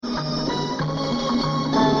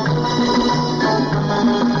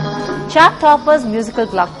Chart toppers, musical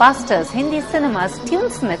blockbusters, Hindi cinema's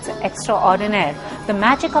tunesmiths extraordinaire. The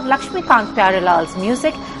magic of Lakshmikant Pyarilal's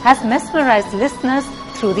music has mesmerized listeners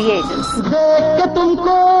through the ages. देख के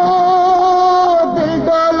तुमको दिल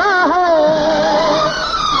डोला है,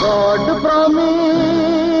 God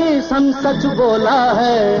promise हम सच बोला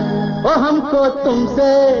है, वो हमको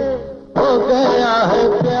तुमसे हो गया है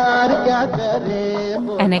प्यार क्या करें.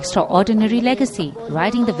 An extraordinary legacy,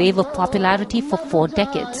 riding the wave of popularity for 4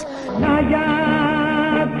 decades. ना जा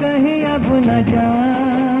कहीं अब न जा,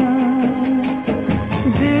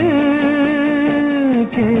 दिल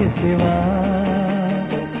के सिवा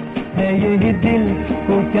है यही दिल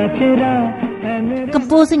को क्या तेरा.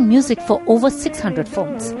 Composing music for over 600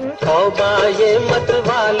 films. तौबा ये मत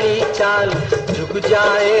वाली चाल, झुक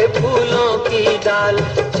जाए फूलों की डाल,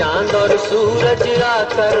 चांद और सूरज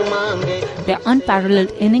आकर मांगे. Their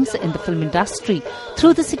unparalleled innings in the film industry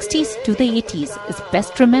through the 60s to the 80s is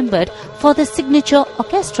best remembered for their signature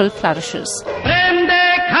orchestral flourishes. प्रेम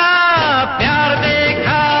देखा, प्यार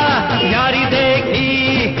देखा, यारी देखी,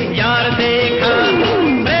 यार देखा.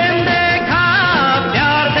 प्रेम देखा,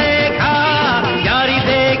 प्यार देखा, यारी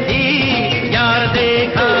देखी, यार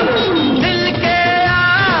देखा. दिल के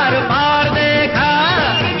यार पार देखा,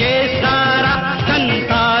 ये सारा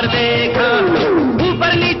संसार देखा.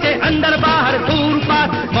 ऊपर नीचे अंदर बाहर दूर पास,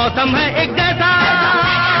 मौसम है एक जैसा.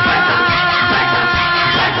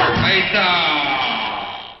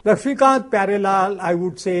 Lakshmikant Pyarelal, I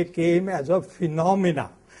would say, came as a phenomena.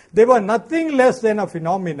 They were nothing less than a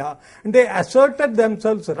phenomena, and they asserted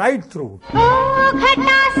themselves right through. ओ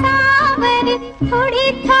घटा सावर, थोड़ी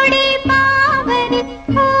थोड़ी बावर,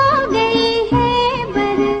 हो गई है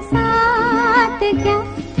बरसात क्या,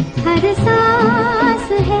 हर सांस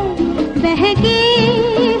है बहकी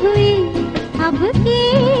हुई, अब की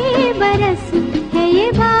बरस है ये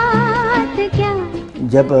बात क्या.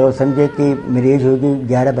 जब समझे कि मेरी एज होगी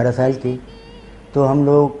 11-12 साल की, तो हम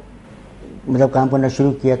लोग मतलब काम करना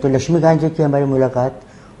शुरू किया. तो लक्ष्मीकांत जी की हमारी मुलाकात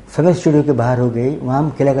फेमस स्टूडियो के बाहर हो गई. वहाँ हम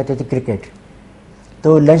खेला करते थे क्रिकेट.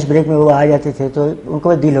 तो लंच ब्रेक में वो आ जाते थे, तो उनको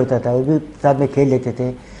भी दिल होता था, वो भी साथ में खेल लेते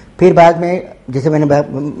थे. फिर बाद में जैसे मैंने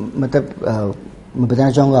मतलब मैं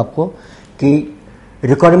बताना चाहूँगा आपको कि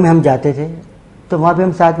रिकॉर्डिंग में हम जाते थे, तो वहाँ भी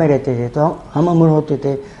हम साथ में रहते थे. तो हम अमूर होते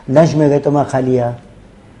थे, लंच में गए तो वहाँ खा लिया,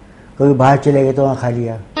 कभी बाहर चले गए तो वहाँ खा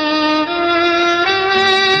लिया.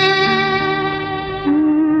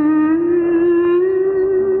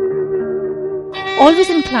 Always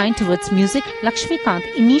inclined towards music, Lakshmikant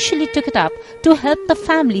initially took it up to help the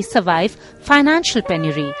family survive financial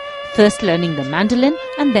penury. First learning the mandolin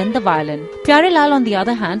and then the violin. Pyarelal, on the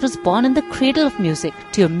other hand, was born in the cradle of music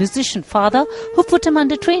to a musician father who put him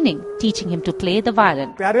under training, teaching him to play the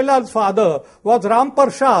violin. Pyarelal's father was Ram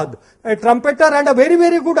Prasad, a trumpeter and a very,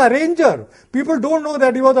 very good arranger. People don't know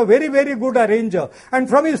that he was a very, very good arranger. And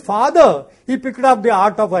from his father, he picked up the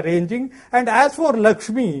art of arranging. And as for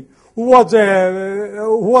Lakshmi, who was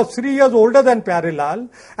 3 years older than Pyarelal,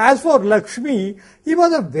 as for Lakshmi, he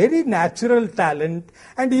was a very natural talent,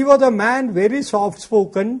 and he was a man very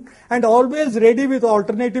soft-spoken and always ready with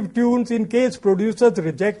alternative tunes in case producers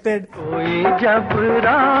rejected.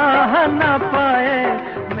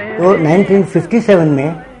 तो 1957 में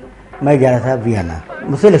मैं जा रहा था Vienna.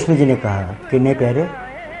 मुझसे लक्ष्मी जी ने कहा कि नहीं प्यारे,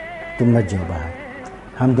 तुम मत जाओ बाहर,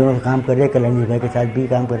 हम दोनों काम कर रहे हैं, कल्याण जी भाई के साथ भी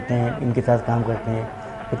काम करते हैं, इनके साथ काम करते हैं,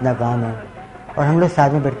 इतना काम है, और हम लोग साथ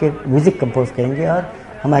में बैठ के म्यूज़िक कंपोज करेंगे और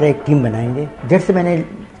हमारा एक टीम बनाएंगे. जब से मैंने,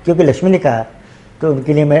 क्योंकि लक्ष्मी ने कहा तो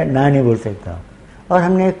उनके लिए मैं ना नहीं बोल सकता. और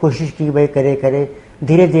हमने कोशिश की भाई करे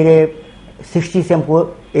धीरे धीरे 60 से हमको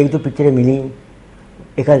 1-2 पिक्चरें मिली,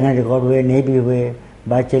 एक आध गाने रिकॉर्ड हुए, नए भी हुए,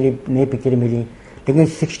 बात चली, नई पिक्चरें मिली. लेकिन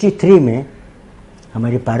 63 में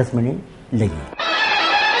हमारी पारसमणि लगी.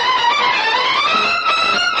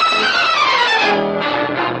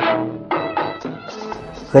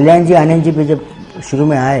 कल्याण जी, आनंद जी भी जब शुरू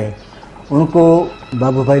में आए, उनको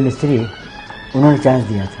बाबू भाई मिस्त्री उन्होंने चांस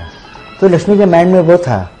दिया था. तो लक्ष्मी के माइंड में वो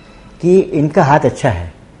था कि इनका हाथ अच्छा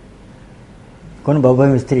है. कौन? बाबू भाई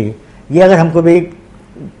मिस्त्री. ये अगर हमको भी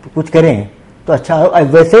कुछ करें तो अच्छा.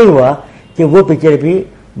 वैसे ही हुआ कि वो पिक्चर भी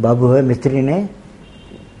बाबू भाई मिस्त्री ने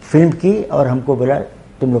फिल्म की और हमको बोला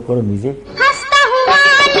तुम लोग करो music.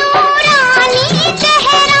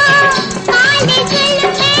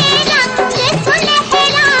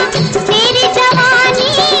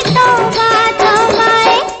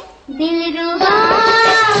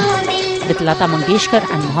 With Lata Mangeshkar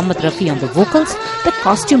and Mohammed Rafi on the vocals, the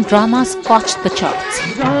costume drama scorched the charts.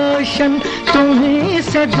 रोशन तुम्हीं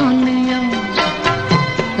से दुनिया,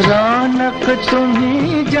 रौनक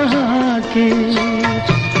तुम्हीं जहाँ की,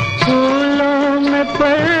 फूलों में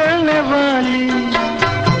पड़ने वाली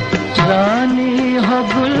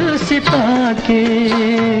सिता के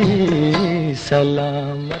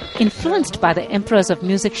सलामत. Influenced by the emperors of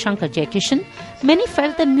music Shankar Jaikishan, many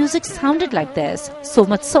felt that music sounded like theirs, so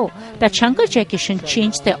much so that Shankar Jaikishan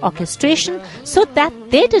changed their orchestration so that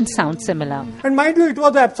they didn't sound similar. And mind you, it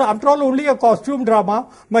was after all only a costume drama,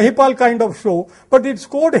 Mahipal kind of show, but it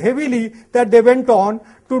scored heavily that they went on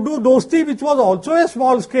to do Dosti, which was also a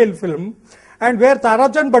small scale film, and where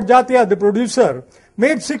Tarachand Badjatia, the producer,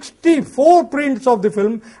 made 64 prints of the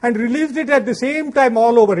film and released it at the same time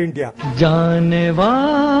all over India. जाने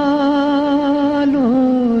वालों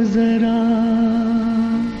ज़रा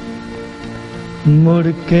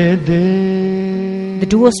मुड़ के दे. The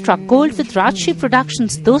duo struck gold with Rajshri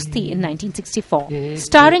Productions' Dosti in 1964.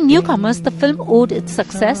 Starring newcomers, the film owed its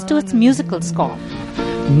success to its musical score.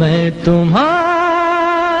 मैं तुम्हारी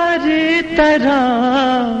तरह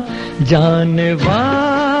जाने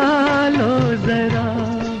वालों ज़रा.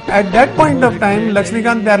 At that point of time,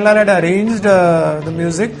 Lakshmikant Pyarelal had arranged the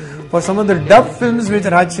music for some of the dub films which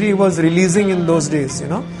Rajshri was releasing in those days,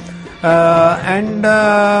 and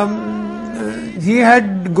he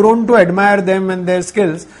had grown to admire them and their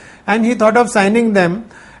skills, and he thought of signing them.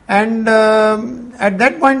 And at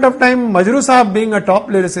that point of time, Majru Sahab, being a top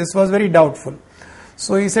lyricist, was very doubtful.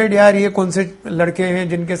 So he said, यार ये कौन से लड़के हैं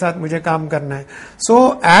जिनके साथ मुझे काम करना है.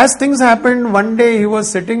 So as things happened, one day he was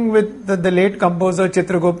sitting with the late composer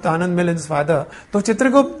Chitragupta, Anand Milin's father. So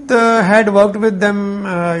Chitragupta had worked with them,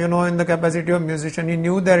 in the capacity of musician. He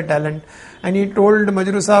knew their talent, and he told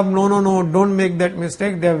Majru Sahab, no, don't make that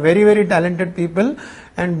mistake. They are very, very talented people,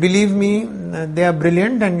 and believe me, they are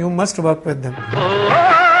brilliant, and you must work with them.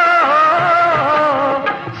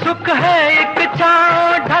 सुख है एक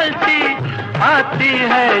छाँव ढलती आती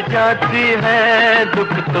है जाती है,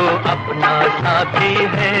 दुख तो अपना साथी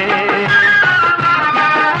है.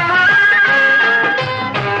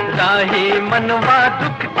 राही मनवा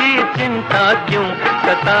दुख की चिंता क्यों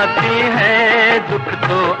सताती है, दुख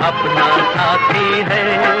तो अपना साथी है.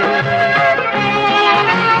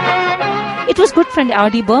 It was good friend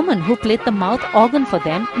R.D. Burman who played the mouth organ for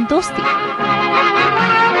them in Dosti.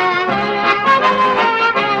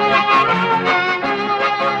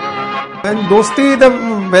 And Dosti, the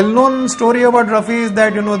well-known story about Rafi is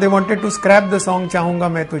that, they wanted to scrap the song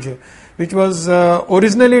Chahunga Main Tujhe, which was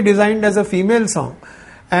originally designed as a female song.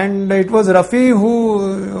 And it was Rafi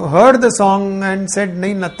who heard the song and said,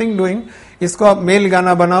 nahi, nothing doing, isko aap male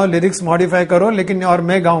gana banao, lyrics modify karo, lekin aur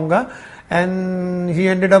main gaunga. And he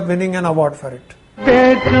ended up winning an award for it.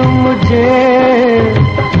 देख मुझे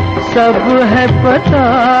सब है पता,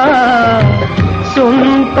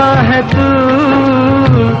 सुनता है तू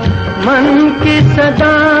मन की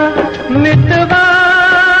सदा मितवा.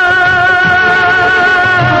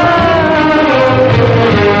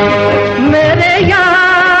 मेरे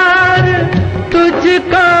यार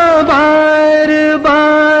तुझको बार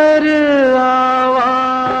बार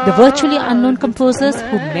आवाज़. The virtually unknown composers,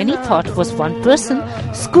 who many thought was one person,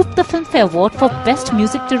 scooped the Filmfare Award for Best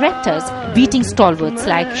Music Directors, beating stalwarts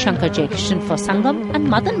like Shankar Jaikishan for Sangam and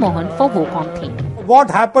Madan Mohan for Wo Kaun Thi. What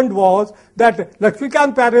happened was that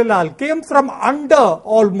Lakshmikant Pyarelal came from under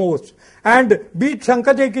almost and beat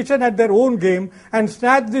Shankar Jaikishan at their own game and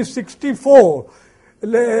snatched the 64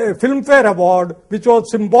 Filmfare Award, which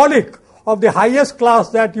was symbolic of the highest class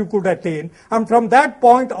that you could attain. And from that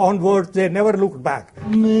point onwards, they never looked back.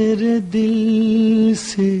 मेरे दिल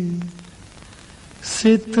से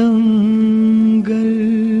सितमगर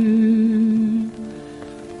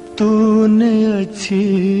तूने अच्छी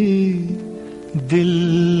दिल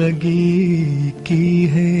लगी की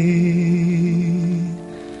है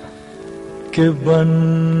कि बन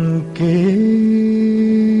के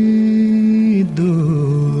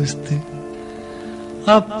दोस्त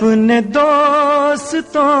अपने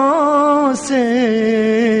दोस्तों से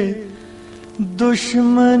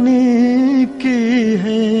दुश्मनी की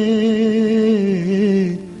है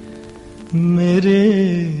मेरे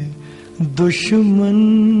दुश्मन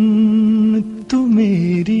तू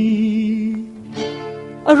मेरी.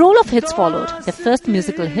 A roll of hits followed. The first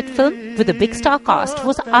musical hit film with a big star cast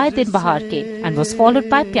was Aaye Din Bahar Ke and was followed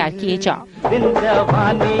by Pyar Kiye Ja. दिल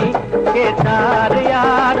जवानी के चार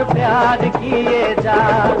यार प्यार किए जा,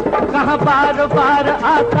 कहाँ बार बार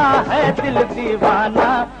आता है दिल दीवाना,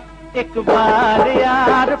 एक बार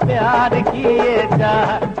यार प्यार किए जा.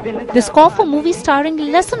 The score for movies starring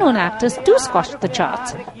lesser known actors too scorched the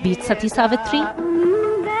charts. Be it Sati Savitri,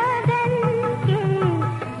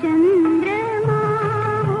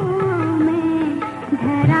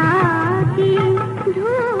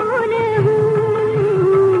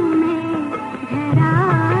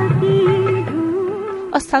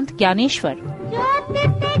 or Sant Gyaneshwar.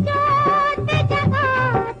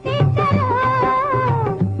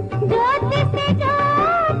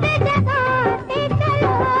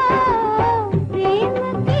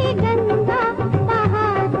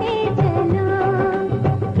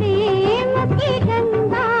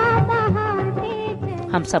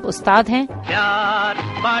 सब उस्ताद हैं। प्यार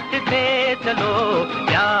बांटते चलो,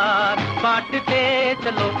 प्यार बांटते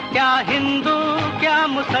चलो, क्या हिंदू क्या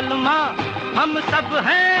मुसलमान, हम सब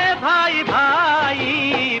हैं भाई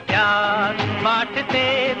भाई। प्यार बांटते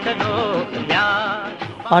चलो, प्यार।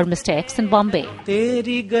 और मिस्टर एक्स इन बॉम्बे।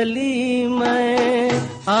 तेरी गली में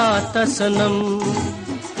आता सनम,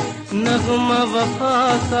 नगमा वफा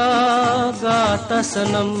का गाता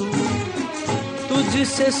सनम,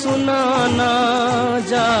 तुझसे सुनाना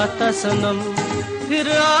जाता सनम, फिर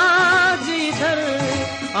आज इधर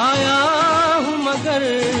आया हूँ मगर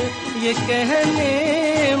ये कहने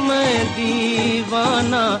मैं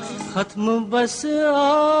दीवाना, खत्म बस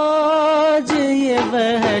आज ये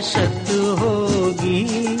वहशत होगी,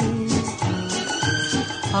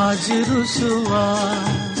 आज रुसवा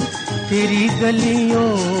तेरी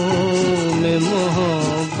गलियों में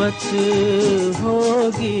मोहब्बत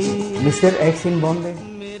होगी। मिस्टर एक्स इन बॉम्बे,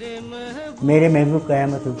 मेरे महबूब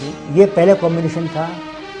कयामत होगी, ये पहला कॉम्बिनेशन था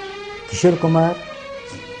किशोर कुमार,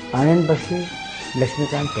 आनंद Bakshi,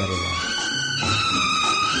 Laxmikant Pyarelal.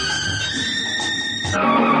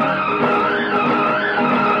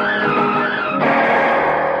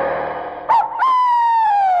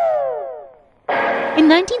 In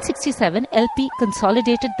 1967, LP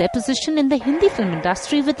consolidated their position in the Hindi film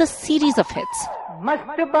industry with a series of hits.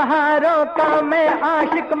 मस्त बहारों का मैं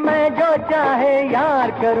आशिक, मैं जो चाहे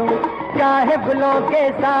यार करूं, चाहे गुलों के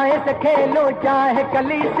साए से खेलूं, चाहे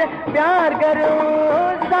कली से प्यार करूं,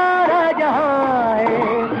 सारा जहां है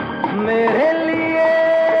मेरे लिए,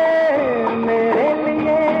 मेरे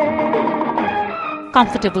लिए।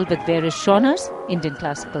 Comfortable with various genres, Indian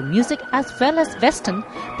classical music as well as Western,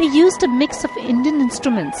 they used a mix of Indian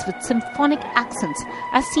instruments with symphonic accents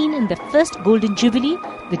as seen in their first Golden Jubilee,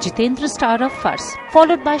 the Jitendra Star of Fars,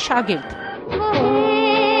 followed by Shagird.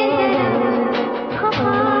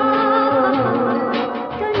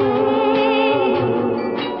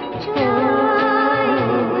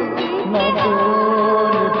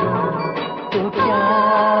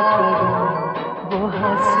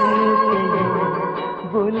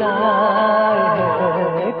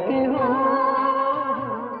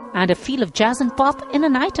 And a feel of jazz and pop in a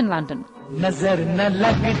night in London. नजर न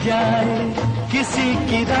लग जाए किसी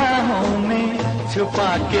की राहों में,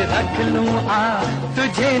 छुपा के रख लूं आ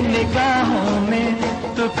तुझे निगाहों में,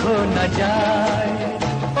 तू खो न जाए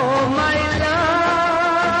ओ माय लव।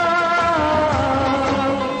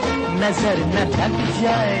 नजर न लग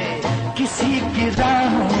जाए किसी की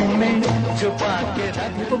राहों में, छुपा के रख।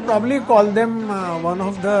 You could probably call them one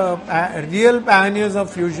of the real pioneers of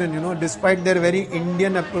fusion, you know, despite their very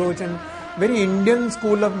Indian approach and very Indian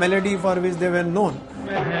school of melody for which they were known.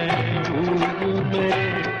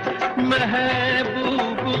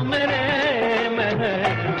 महबूब मेरे,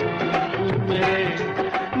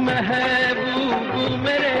 महबूब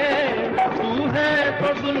मेरे, तू है तो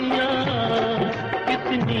दुनिया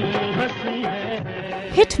कितनी हंसी है।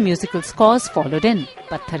 Hit musical scores followed in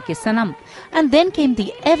Patthar Ke Sanam, and then came the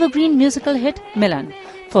evergreen musical hit Milan,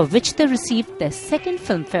 for which they received their second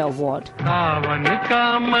Filmfare Award. सावन का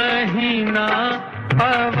महीना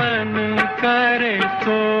पवन करे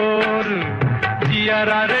शोर,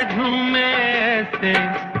 जियारा रे झूमे ऐसे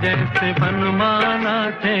जैसे बनमाना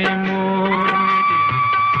थे मोर।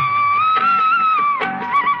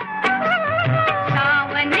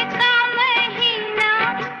 सावन का महीना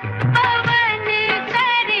पवन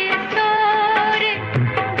करे शोर,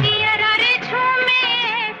 जियारा रे झूमे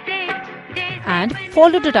ऐसे जैसे। And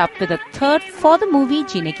followed it up with a third for the movie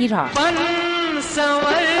Jeene Ki Raah. पन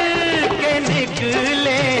संवर के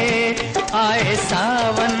निकले आए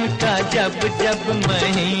सावन का जब जब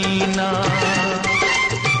महीना,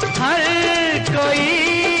 हर कोई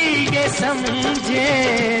ये समझे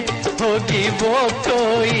होगी वो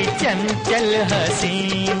कोई चंचल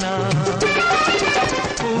हसीना।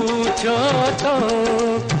 पूछो तो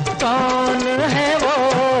कौन है वो,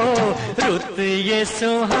 रुत ये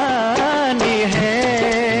सुहानी है,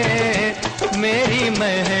 मेरी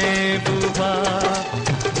महबूबा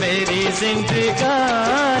मेरी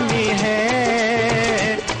जिंदगानी है,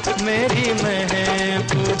 मेरी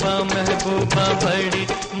महबूबा महबूबा बड़ी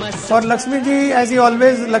मस्त। For Lakshmi ji, as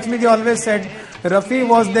Lakshmi ji always said, Rafi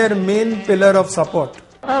was their main pillar of support.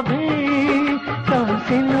 अभी कौन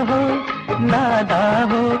हो नादा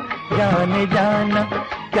हो, जाने जाना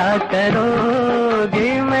क्या करोगी,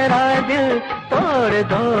 मेरा दिल तोड़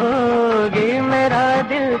दोगी, मेरा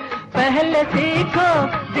दिल पहले सीखो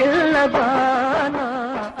दिल लगाना।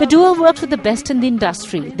 The duo worked with the best in the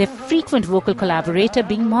industry, their frequent vocal collaborator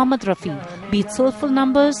being Mohammed Rafi, be it soulful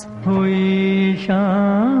numbers, हुई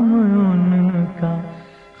शाम उनका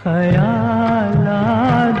ख्याल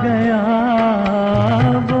आ गया,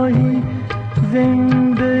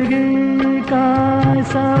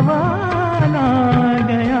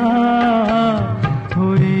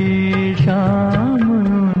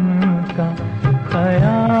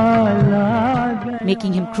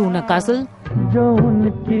 making him croon a ghazal. जो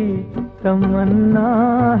उनकी तमन्ना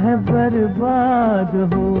है बर्बाद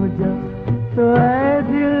हो जा तो ऐ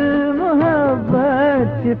दिल मोहब्बत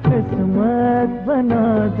की किस्मत बना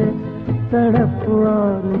दे तड़प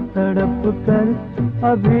और तड़प कर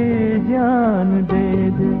अभी जान दे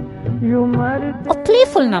दे यूं मरते Of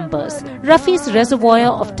playful numbers, Rafi's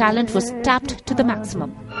reservoir of talent was tapped to the maximum.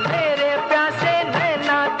 तेरे प्यासे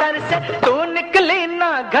नैना तर से तू निकली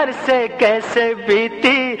ना घर से कैसे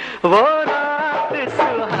बीती वो रात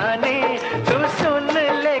सुहानी तू सुन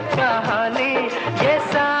ले कहानी ये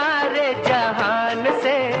सारे जहान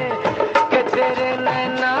से कि तेरे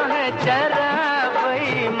नैना है जरा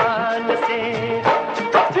बेईमान से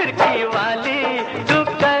फिर की वाली तू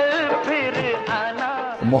कल फिर आना.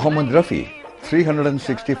 Mohammed Rafi,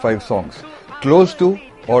 365 songs, close to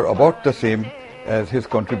or about the same as his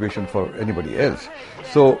contribution for anybody else.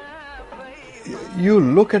 So you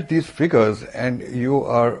look at these figures and you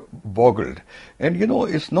are boggled. And you know,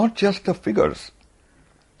 it's not just the figures.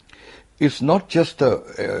 It's not just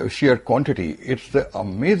the sheer quantity. It's the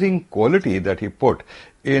amazing quality that they put,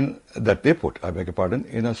 in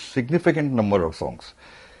a significant number of songs.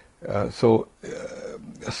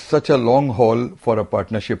 Such a long haul for a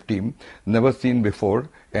partnership team, never seen before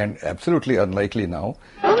and absolutely unlikely now.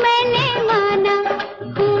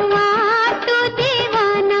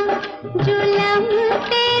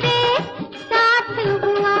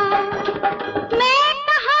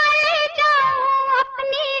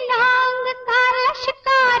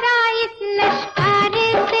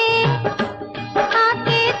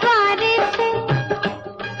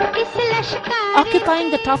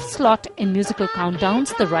 Occupying the top slot in musical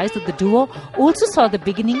countdowns, the rise of the duo also saw the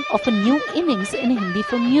beginning of a new innings in Hindi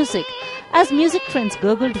film music. As music trends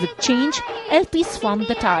gurgled with change, LP swarmed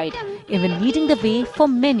the tide, even leading the way for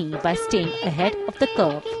many by staying ahead of the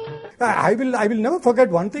curve. I will never forget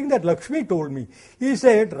one thing that Lakshmi told me. He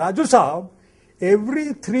said, Raju Saab,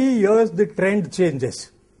 every 3 years the trend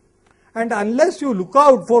changes. And unless you look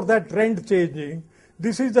out for that trend changing,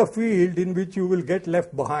 this is a field in which you will get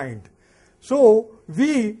left behind. So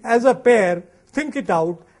we as a pair think it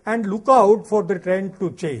out and look out for the trend to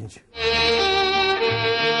change.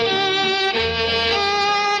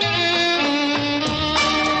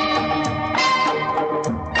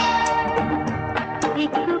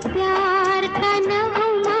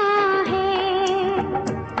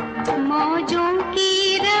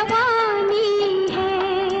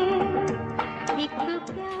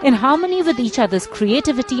 In harmony with each other's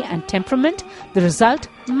creativity and temperament, the result,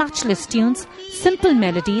 matchless tunes, simple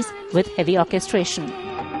melodies with heavy orchestration.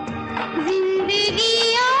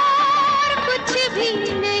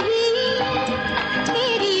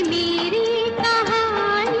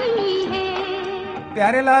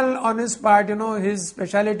 Pyarelal, on his part, his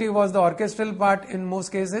speciality was the orchestral part in most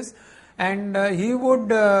cases, and he would,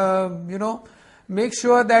 make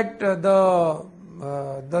sure that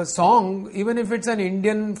the song, even if it's an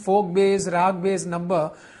Indian folk-based, rag-based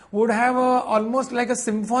number, would have almost like a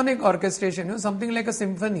symphonic orchestration, something like a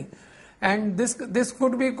symphony. And this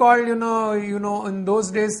could be called, in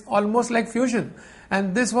those days, almost like fusion.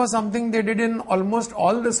 And this was something they did in almost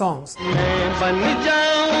all the songs.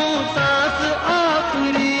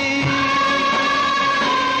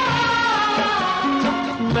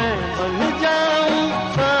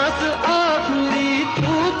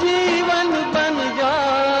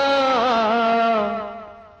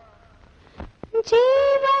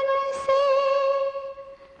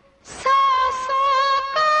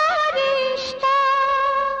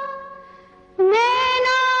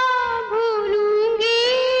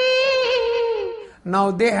 Now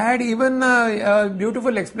they had even a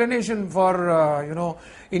beautiful explanation for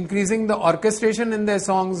increasing the orchestration in their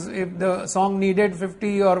songs. If the song needed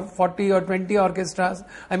 50 or 40 or 20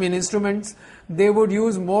 instruments, they would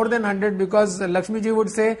use more than 100 because Lakshmi ji would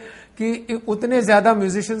say कि उतने ज्यादा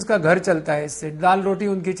musicians का घर चलता है इससे, दाल रोटी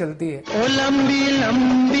उनकी चलती है. ओ लंबी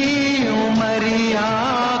लंबी उमरिया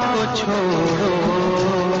को छोड़ो,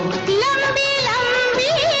 लंबी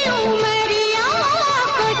लंबी उमरिया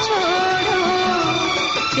को छोड़ो,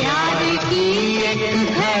 प्यार की एक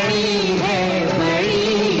घड़ी है बड़ी,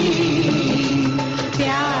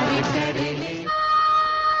 प्यार कर ले.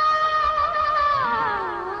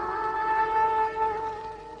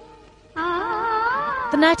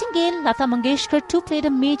 The Nightingale, Lata Mangeshkar too played a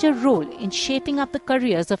major role in shaping up the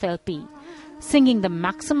careers of LP, singing the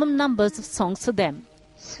maximum numbers of songs for them.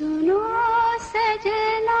 सुनो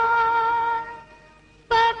सजना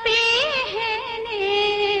पपीहने,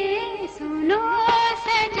 सुनो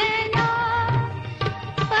सजना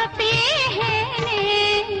पपीहने,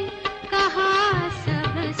 कहा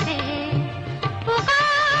सबसे पुकार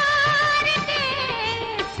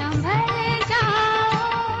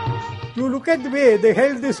at the way they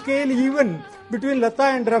held the scale even between Lata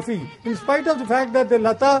and Rafi, in spite of the fact that the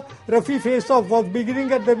Lata-Rafi face-off was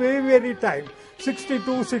beginning at the very time,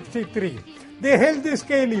 62, 63. They held the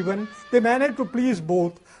scale even. They managed to please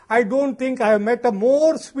both. I don't think I have met a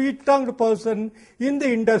more sweet-tongued person in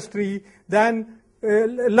the industry than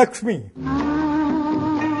Lakshmi.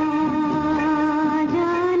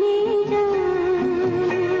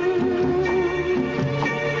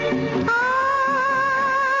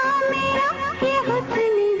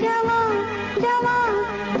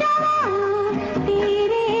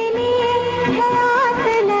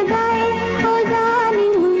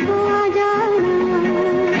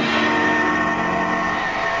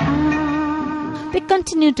 They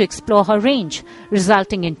continue to explore her range,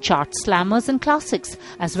 resulting in chart slammers and classics,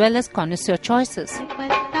 as well as connoisseur choices.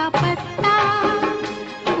 पत्ता पत्ता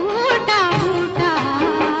फूटा फूटा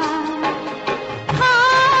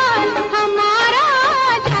हाल हमारा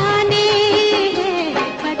जाने है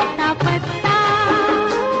पत्ता पत्ता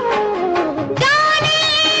जाने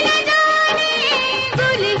न जाने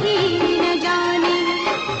गुल ही न जाने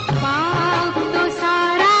बाग तो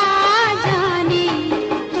सारा जाने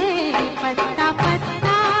है पत्ता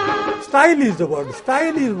पत्ता. Style is the word.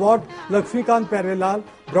 Style is what Lakshmikant Pyarelal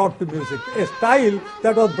brought to music. A style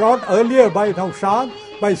that was brought earlier by Naushad,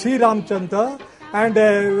 by C. Ramchandra and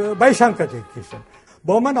by Shankar Jayakishan.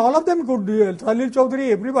 Burman, all of them good. Salil Chaudhary,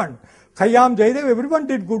 everyone. Khayyam, Jaidev, everyone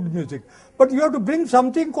did good music. But you have to bring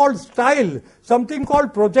something called style, something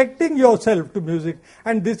called projecting yourself to music.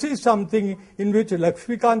 And this is something in which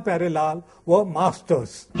Lakshmikant Pyarelal were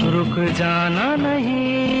masters. रुक जाना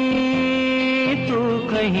नहीं तू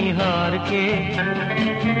कहीं हार के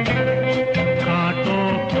कांटों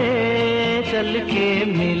पे चल के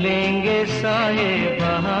मिलेंगे साए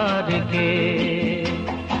बहार के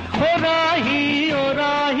ओ राही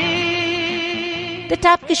They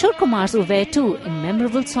tapped Kishore Kumar's Uve too in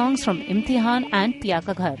memorable songs from Imtihan and Piya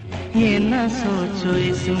Ka Ghar. ये न सोचो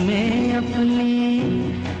इसमें अपनी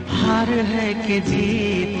हार है कि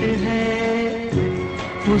जीत है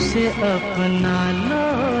उसे अपना लो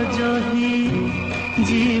जो ही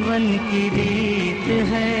जीवन की रीत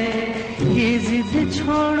है ये जिद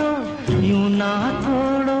छोड़ो यूं ना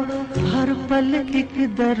तोड़ो हर पल एक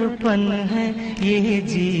दर्पण है ये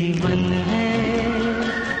जीवन है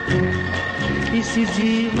इस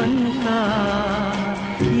जीवन का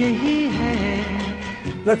यही है.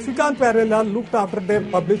 Lakshmikant Pyarelal looked after their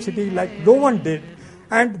publicity like no one did.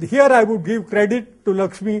 And here I would give credit to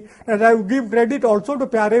Lakshmi, and I would give credit also to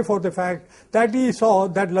Pyare for the fact that he saw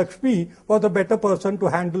that Lakshmi was a better person to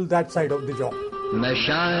handle that side of the job. मैं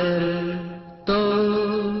शायर तो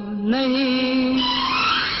नहीं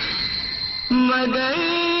मगर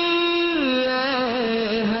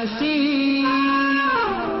ऐ हंसी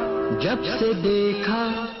जब से देखा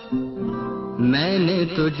मैंने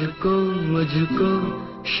तुझको मुझको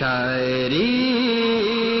शायरी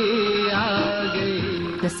आ गई.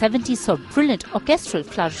 The 70s saw brilliant orchestral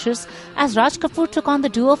flourishes as Raj Kapoor took on the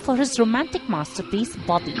duo for his romantic masterpiece,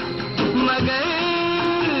 Bobby. मगर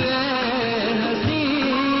ऐ हंसी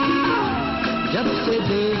जब से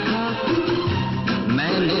देखा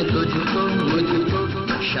मैंने तुझको मुझको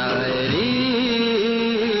शायरी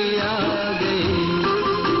आ गई.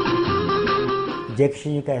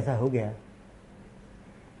 जयकिशन जी का ऐसा हो गया.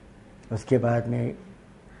 उसके बाद में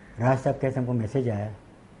राज साहब कैसे हमको मैसेज आया,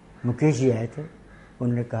 मुकेश जी आए थे,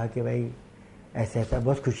 उन्होंने कहा कि भाई ऐसा ऐसा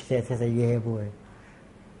बहुत खुशी से ऐसा ऐसा ये है वो है.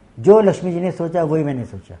 जो लक्ष्मी जी ने सोचा वही मैंने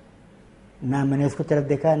सोचा. ना मैंने उसको तरफ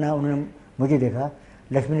देखा ना उन्होंने मुझे देखा.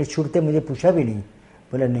 लक्ष्मी ने छूटते मुझे पूछा भी नहीं.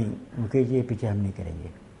 बोला नहीं मुकेश जी ये पीछे हम नहीं करेंगे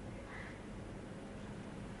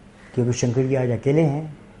क्योंकि शंकर जी आज अकेले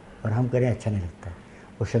हैं और हम करें अच्छा नहीं लगता.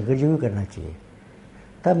 वो शंकर जी भी करना चाहिए.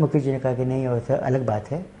 तब मुकेश जी ने कहा कि नहीं वैसा अलग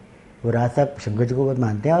बात है. वो राज साहब शंकर जी को बहुत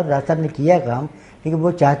मानते हैं और राज साहब ने किया काम, लेकिन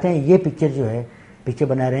वो चाहते हैं ये पिक्चर जो है पिक्चर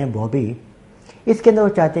बना रहे हैं बॉबी, इसके अंदर वो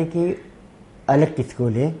चाहते हैं कि अलग किसको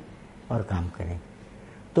लें और काम करें.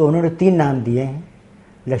 तो उन्होंने 3 नाम दिए हैं,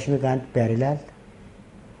 लक्ष्मीकांत प्यारेलाल,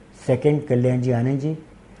 सेकंड कल्याण जी आनंद जी,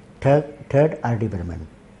 थर्ड आर.डी. बर्मन.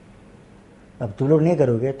 अब तुम लोग नहीं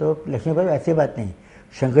करोगे तो लक्ष्मी भाई ऐसी बात नहीं,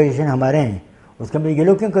 शंकर जैसे हमारे हैं उसके अंदर ये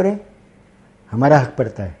लोग क्यों करें. हमारा हक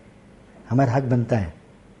पड़ता है, हमारा हक बनता है.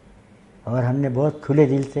 और हमने बहुत खुले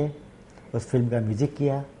दिल से उस फिल्म का म्यूजिक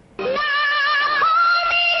किया.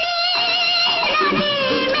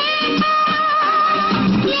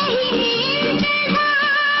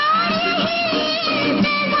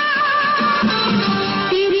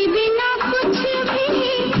 तेरे बिना कुछ भी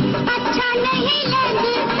अच्छा नहीं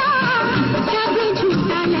लगता, सब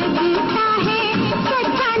झूठा लगता है,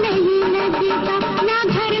 सच्चा नहीं लगता. ना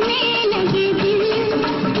घर में लगे दिल,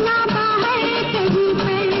 ना बाहर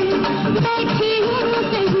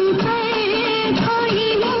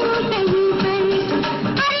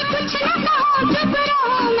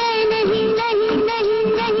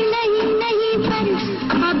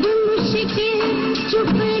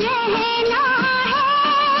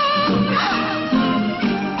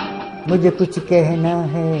मुझे कुछ कहना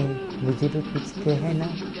है, मुझे भी कुछ कहना,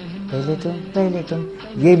 पहले तुम,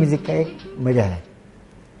 ये म्यूजिक का एक मजा है।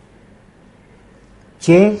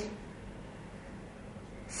 चेंज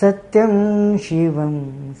सत्यम शिवम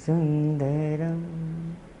सुंदरम,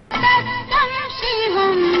 सत्यम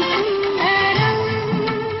शिवम सुंदरम,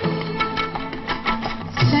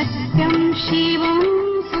 सत्यम शिवम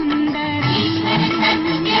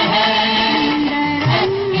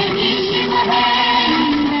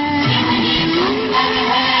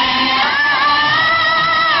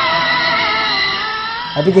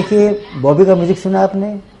अभी देखिए बॉबी का म्यूजिक सुना आपने,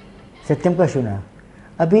 सत्यम का सुना।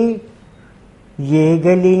 अभी ये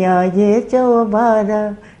गलियां ये चौबारा,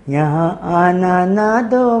 यहाँ आना ना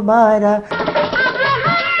दोबारा।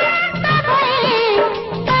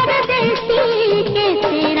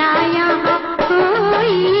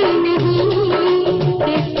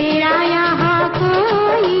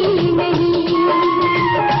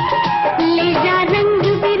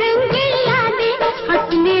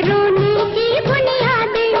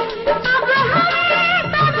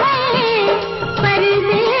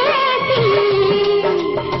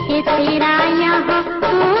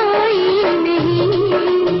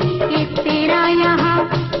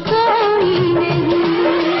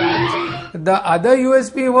 The other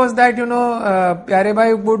USP was that, Pyare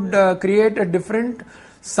Bhai would create a different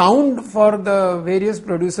sound for the various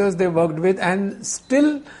producers they worked with, and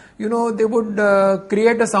still, they would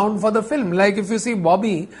create a sound for the film. Like if you see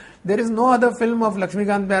Bobby, there is no other film of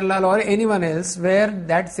Lakshmikant Pyarelal or anyone else where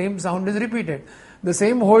that same sound is repeated. The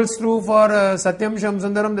same holds true for Satyam Shivam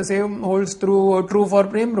Sundaram, the same holds true for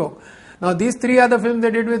Prem Rog. Now these three are the films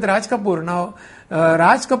they did with Raj Kapoor. Now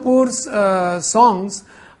Raj Kapoor's songs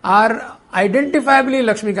are identifiably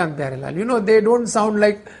Lakshmikant Pyarelal. They don't sound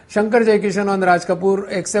like Shankar Jaikishan on Raj Kapoor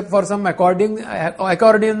except for some accordion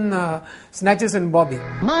snatches in Bobby.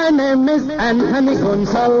 My name is Anthony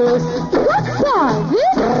Gonsalves.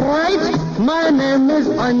 Right? My name is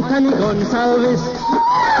Anthony Gonsalves.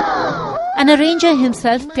 An arranger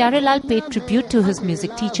himself, Pyarelal paid tribute to his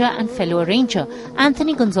music teacher and fellow arranger,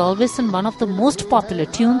 Anthony Gonsalves, in one of the most popular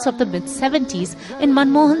tunes of the mid-70s in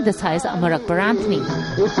Manmohan Desai's Amar Akbar Anthony.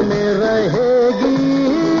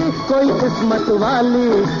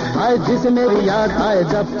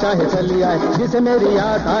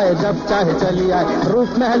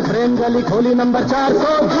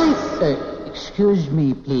 Excuse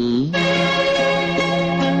me, please.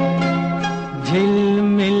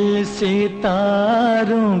 झिलमिल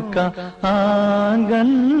सितारों का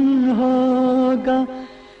आंगन होगा,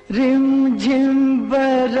 रिमझिम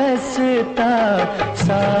बरसता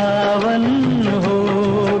सावन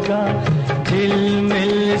होगा,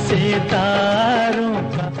 झिलमिल सितारों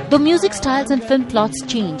का। Though music styles and film plots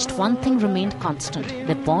changed, one thing remained constant: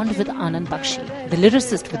 their bond with Anand Bakshi, the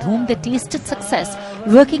lyricist with whom they tasted success,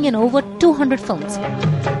 working in over 200 films.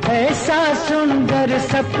 ऐसा सुंदर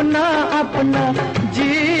सपना अपना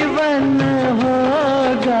जीवन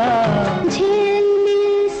होगा, झिलमिल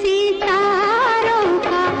सितारों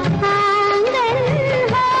का आंगन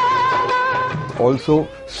होगा। Also,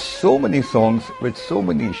 so many songs with so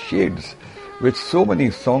many shades, with so many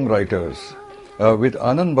songwriters. With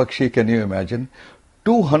Anand Bakshi, can you imagine?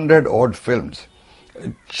 200 odd films.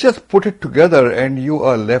 Just put it together and you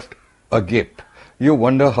are left agape. You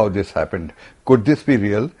wonder how this happened. Could this be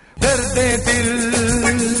real?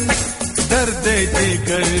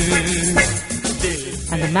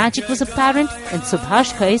 And the magic was apparent in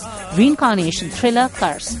Subhash Ghai's reincarnation thriller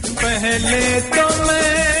Kars.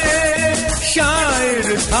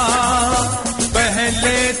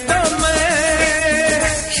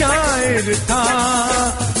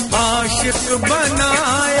 आशिक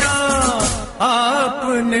बनाया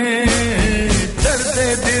आपने दर्द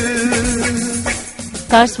दिल।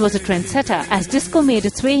 Kars was a trendsetter as disco made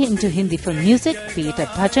its way into Hindi film music, be it a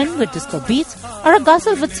bhajan with disco beats or a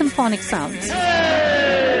ghazal with symphonic sounds.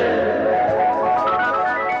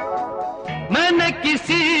 मैंने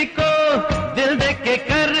किसी को दिल दे के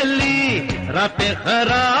कर ली रातें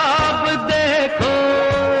खराब देखो,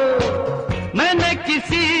 मैंने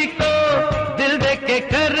किसी को दिल दे के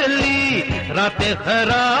कर ली रातें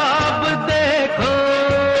खराब देखो,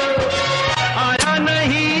 आया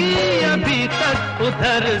नहीं अभी तक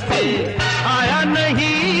उधर से, आया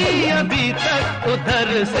नहीं अभी तक उधर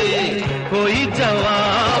से कोई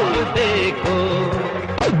जवाब देखो।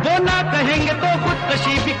 वो ना कहेंगे तो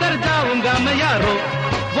खुदकशी भी कर जाऊंगा मैं यारो,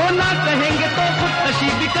 वो ना कहेंगे तो खुदकशी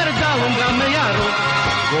भी कर जाऊंगा मैं यारो,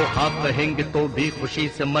 वो हाँ कहेंगे तो भी खुशी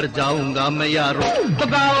से मर जाऊंगा मैं यारो। तो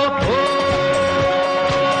गाओ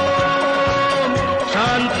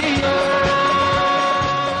शांति।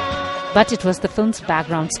 But it was the film's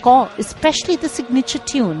background score, especially the signature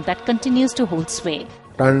tune, that continues to hold sway.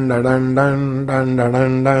 Dun dun dun dun dun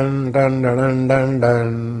dun dun dun dun dun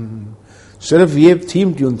dun. सिर्फ ये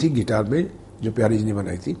थीम ट्यून थी गिटार में जो प्यारी जी ने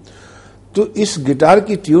बनाई थी। तो इस गिटार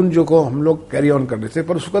की ट्यून जो को हम लोग कैरी ऑन कर रहे थे,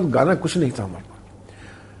 पर उसका गाना कुछ नहीं था हमारे पास।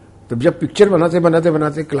 तब जब पिक्चर बनाते बनाते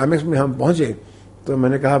बनाते क्लाइमेक्स में हम पहुंचे तो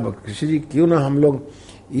मैंने कहा बख्शी जी क्यों ना हम लोग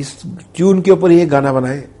इस ट्यून के ऊपर ये गाना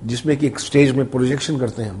बनाए जिसमें कि एक स्टेज में प्रोजेक्शन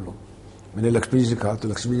करते हैं हम लोग। मैंने लक्ष्मी जी से कहा तो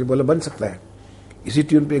लक्ष्मी जी बोला बन सकता है, इसी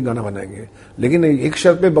ट्यून पे एक गाना बनाएंगे, लेकिन एक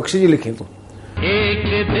शर्त पे बख्शी जी लिखें। तो एक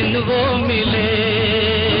दिन वो मिले,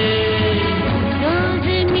 रोज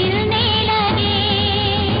मिलने लगे,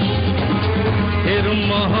 फिर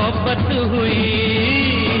मोहब्बत हुई,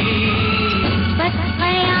 बस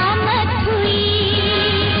कयामत हुई।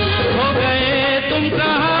 हो गए तुम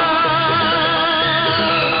कहाँ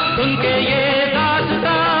उनके ये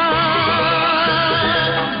दास्तां,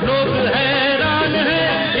 लोग हैरान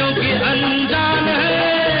हैं क्योंकि अनजान है।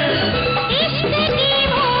 इश्क की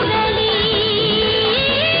वो गली,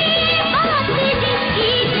 बात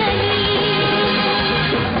जिसकी गली,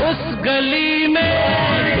 उस गली में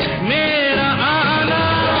मेरा आना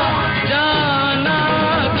जाना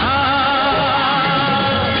था,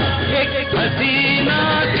 एक हसीना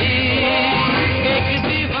थी, एक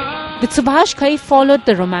दीवाना। With Subhash Ghai followed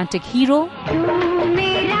the romantic hero, तू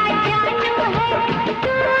मेरा जानू है,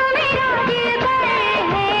 तू मेरा दिलबर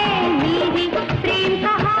है, मेरी प्रेम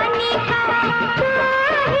कहानी का तू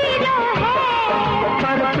हीरो है।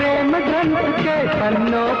 पर प्रेम ग्रंथ के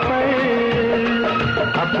पन्नों पर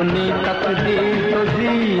अपनी तकदीर तो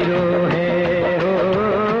जीरो है। हो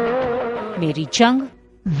Meri Jung,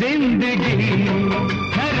 जिंदगी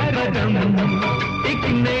हर कदम एक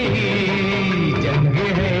नई जंग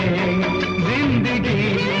है, जिंदगी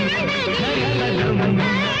हर कदम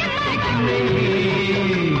एक नई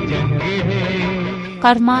जंग है।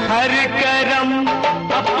 Karma, हर करम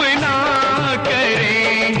अपना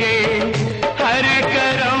करेंगे, हर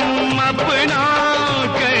करम अपना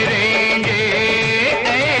करेंगे,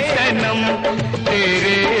 ऐ सनम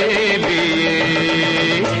तेरे लिए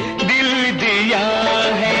दिल दिया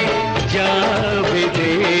है जान भी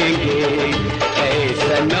देंगे, ऐ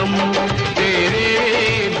सनम तेरे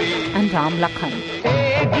लिए। and Ram Lakhan. ए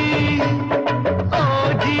जी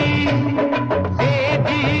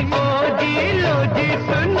ओ जी लो जी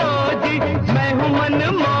सुनो जी, मैं हूँ मन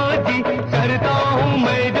मौजी, करता हूँ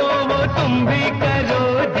मैं जो वो तुम भी करो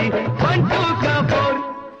जी। 1 2 का 4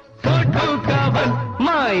 4 2 का 1,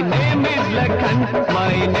 my name is Lakhan,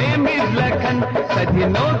 my name is Lakhan,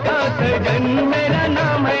 सजनों का सजन मेरा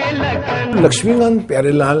नाम है लखन। लक्ष्मीकांत,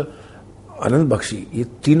 प्यारेलाल, आनंद बख्शी, ये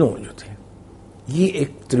तीनों जो थे ये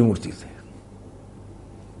एक त्रिमूर्ति थे।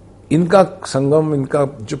 इनका संगम, इनका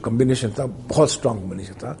जो कॉम्बिनेशन था बहुत स्ट्रांग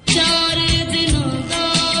कॉम्बिनेशन था। चार दिनों का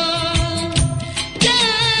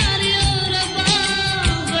प्यार और रबा,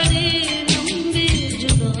 बड़ी लंबी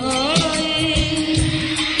जुदाई,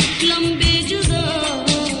 लंबी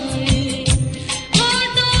जुदाई,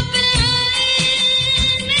 होठों पे आई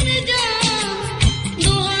मेरी जान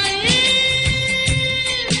दुआई,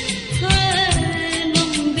 है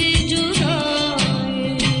लंबी जुदाई।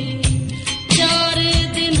 चार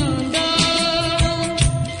दिनों का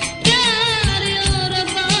प्यार और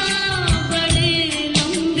रबा, बड़ी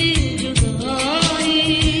लंबी जुदाई,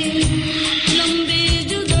 लंबी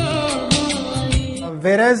जुदाई।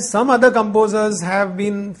 Whereas some other composers have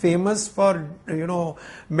been famous for,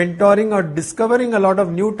 mentoring or discovering a lot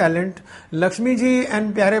of new talent, Lakshmi ji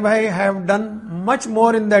and Pyare Bhai have done much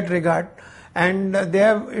more in that regard. And they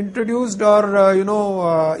have introduced, or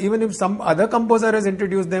even if some other composer has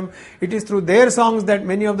introduced them, it is through their songs that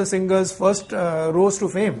many of the singers first rose to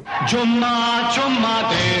fame. चुम्मा चुम्मा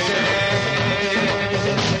दे दे,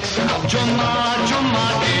 चुम्मा चुम्मा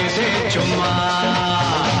दे दे, चुम्मा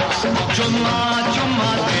चुम्मा चुम्मा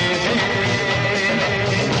दे दे,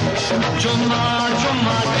 चुम्मा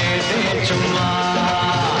चुम्मा दे दे, चुम्मा।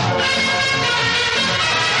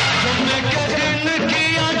 जुम्मे के दिन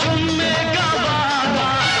किया जुम्मे का वादा,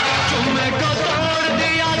 जुम्मे को तोड़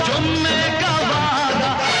दिया जुम्मे का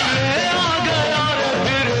वादा, ले आ गया रे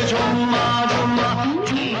फिर जुम्मा जुम्मा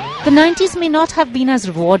जुम्मा। The 90s may not have been as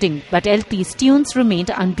rewarding, but LT's tunes remained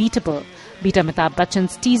unbeatable. Beat Amitabh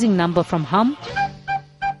Bachchan's teasing number from Hum,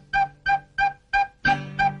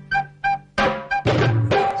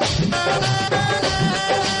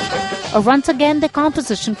 or once again the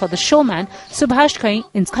composition for the showman Subhash Ghai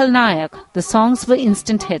in Khalnayak. The songs were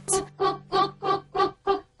instant hits.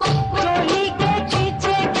 चोली के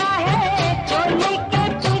पीछे क्या है, चोली के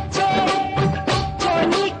पीछे,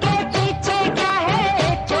 चोली के पीछे क्या है,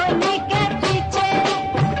 चोली के पीछे,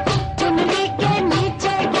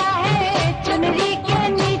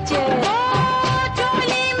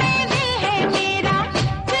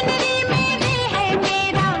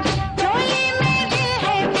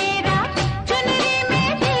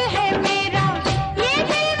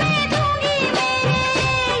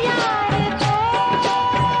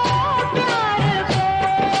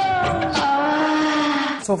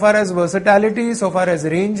 so far as versatility, so far as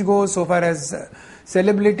range goes, so far as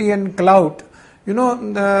sellability and clout. You know,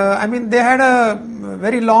 I mean, they had a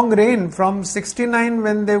very long reign from 69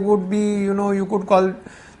 when they would be, you know, you could call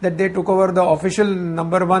that they took over the official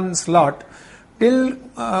number one slot. Till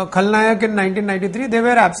Khalnayak in 1993, they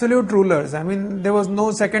were absolute rulers. I mean, there was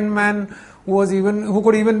no second man who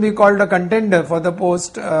could even be called a contender for the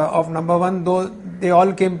post of number one, though they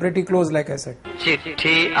all came pretty close, like I said.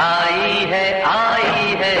 चिट्ठी आई है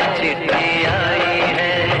चिट्ठी आई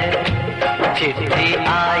है चिट्ठी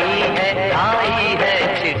आई है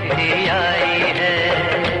चिट्ठी आई है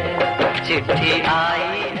चिट्ठी आई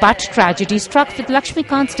But tragedy struck with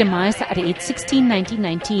Lakshmikant's demise at age 16,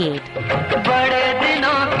 1998. बड़े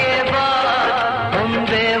दिनों के बाद हम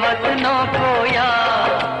बेवतनों को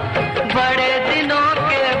याद बड़े दिनों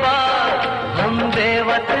के बाद हम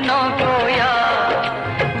बेवतनों को याद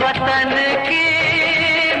वतन की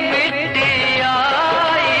मिट्टी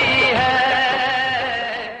आई है।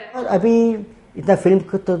 और अभी इतना फिल्म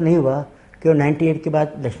को तो नहीं हुआ कि वो 98 के बाद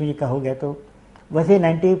लक्ष्मी जी का हो गया, तो वैसे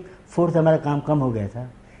 94 से हमारा काम कम हो गया था।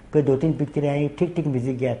 फिर 2-3 पिक्चरें आई, ठीक ठीक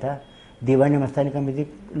म्यूज़िक गया था। दीवाने मस्तानी का म्यूज़िक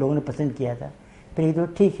लोगों ने पसंद किया था, फिर ये तो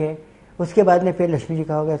ठीक है। उसके बाद में फिर लक्ष्मी जी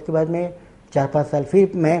का हो गया। उसके बाद में 4-5 साल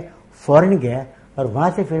फिर मैं फॉरेन गया और वहाँ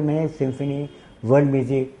से फिर मैंने सिम्फनी, वर्ल्ड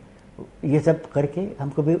म्यूज़िक, ये सब करके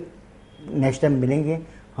हमको भी नेक्स्ट टाइम मिलेंगे,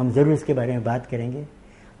 हम ज़रूर इसके बारे में बात करेंगे।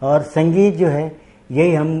 और संगीत जो है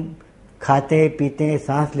यही हम खाते पीते हैं,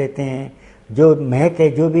 सांस लेते हैं, जो महक है,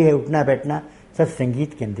 जो भी है, उठना बैठना सब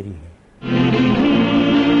संगीत के अंदर ही है।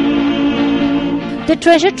 The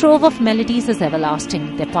treasure trove of melodies is everlasting,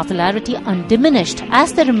 their popularity undiminished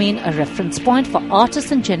as they remain a reference point for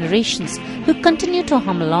artists and generations who continue to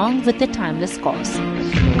hum along with their timeless cause.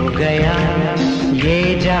 सो गया ये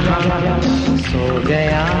जहां सो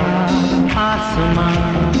गया आसमां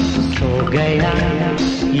सो गया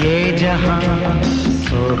ये जहां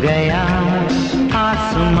सो गया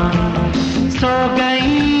आसमां सो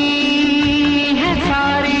गई है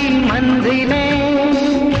सारी मंजिलें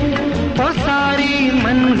वो सारी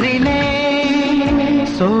मंजिलें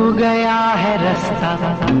सो गया है रास्ता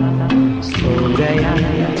सो गया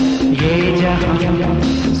ये जहां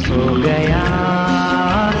सो गया